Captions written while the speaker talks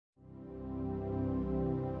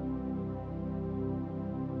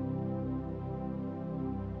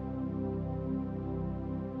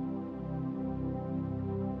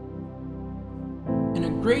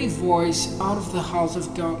great voice out of the house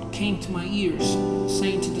of God came to my ears,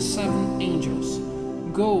 saying to the 7 angels,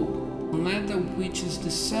 Go, and let that which is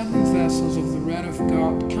the 7 vessels of the wrath of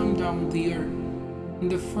God come down on the earth.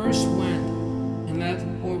 And the first went, and let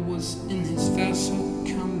what was in his vessel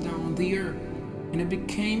come down on the earth. And it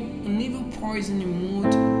became an evil poison in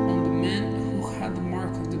wood on the man who had the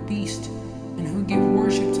mark of the beast, and who gave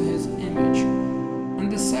worship to his image.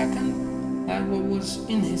 And the second let what was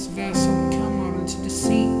in his vessel come out into the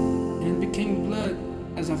sea, and it became blood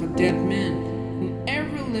as of a dead man, and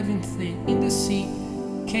every living thing in the sea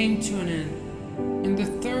came to an end. And the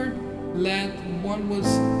third let what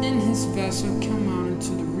was in his vessel come out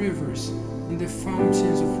into the rivers and the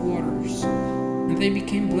fountains of waters, and they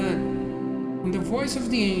became blood. And the voice of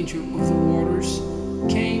the angel of the waters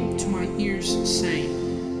came to my ears,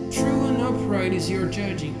 saying, True and upright is your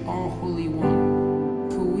judging, all Holy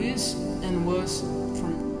One, who is and was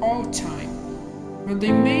from all time. For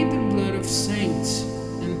they made the blood of saints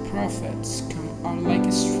and prophets come out like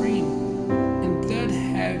a stream, and blood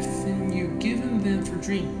have you given them for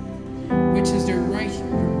drink, which is their right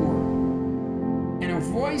reward. And a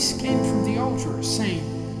voice came from the altar, saying,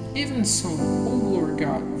 Even so, O Lord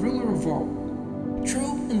God, ruler of all,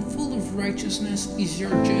 true and full of righteousness is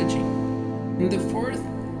your judging. And the fourth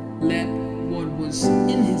let what was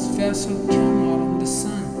in his vessel come out on the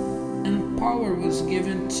sun, and power was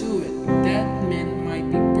given to it, that men might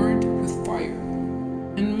be burnt with fire.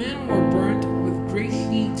 And men were burnt with great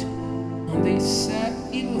heat, and they said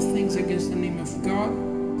evil things against the name of God,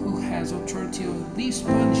 who has authority over these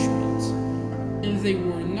punishments. And they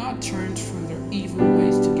were not turned from their evil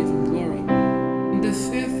ways to give him glory. And the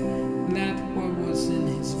fifth let what was in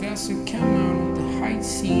his vessel come out on the high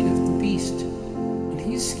seat of the beast, and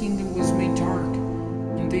his kingdom was made dark,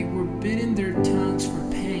 and they were bitten their tongues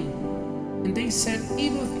for pain. And they said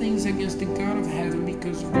evil things against the God of heaven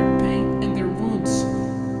because of their pain and their wounds,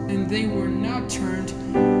 and they were not turned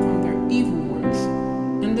from their evil works.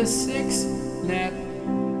 And the sixth let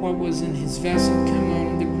what was in his vessel come out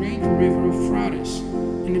on the great river Euphrates,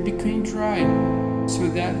 and it became dry, so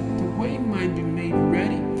that the way might be made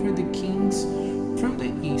ready for the kings from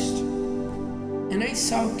the east. And I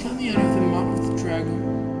saw coming out of the mouth of the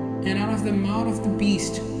dragon, and out of the mouth of the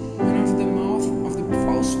beast, and out of the mouth of the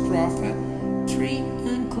false prophet, 3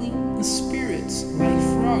 unclean spirits like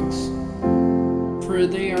frogs. For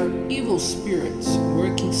they are evil spirits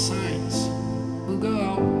working signs, who go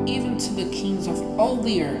out even to the kings of all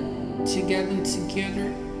the earth, to get them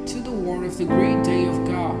together to the word of the great day of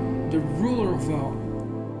God, the ruler of all.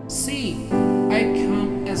 See, I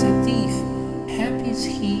come as a thief. Happy is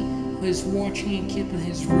he who is watching and keeping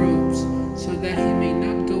his robes, so that he may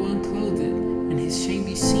not go unclothed, and his shame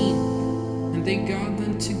be seen. And they got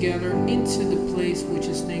them together into the place which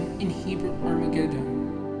is named in Hebrew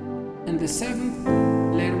Armageddon. And the seventh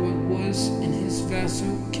let what was in his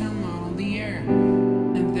vessel come out on the air,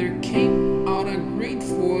 and there came out a great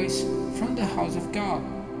voice from the house of God,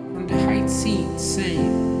 from the high seat,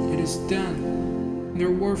 saying, It is done.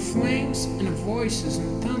 There were flames and voices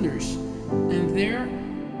and thunders, and there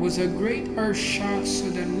was a great earth shock, so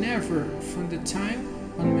that never from the time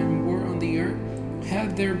when men were on the earth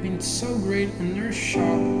had there been so great an earth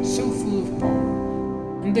shock, so full of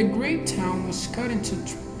power. And the great town was cut into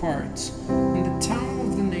parts, and the town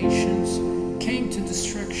of the nations came to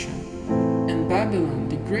destruction. And Babylon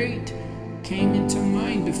the Great came into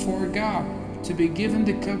mind before God, to be given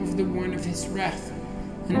the cup of the wine of his wrath.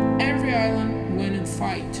 And every island went in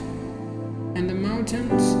fight, and the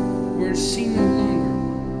mountains were seen no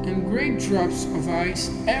longer, and great drops of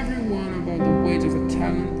ice, every one about the weight of a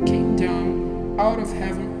talent, came down out of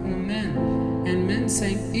heaven on men, and men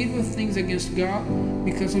saying evil things against God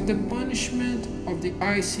because of the punishment of the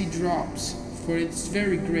icy drops, for it is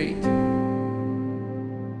very great.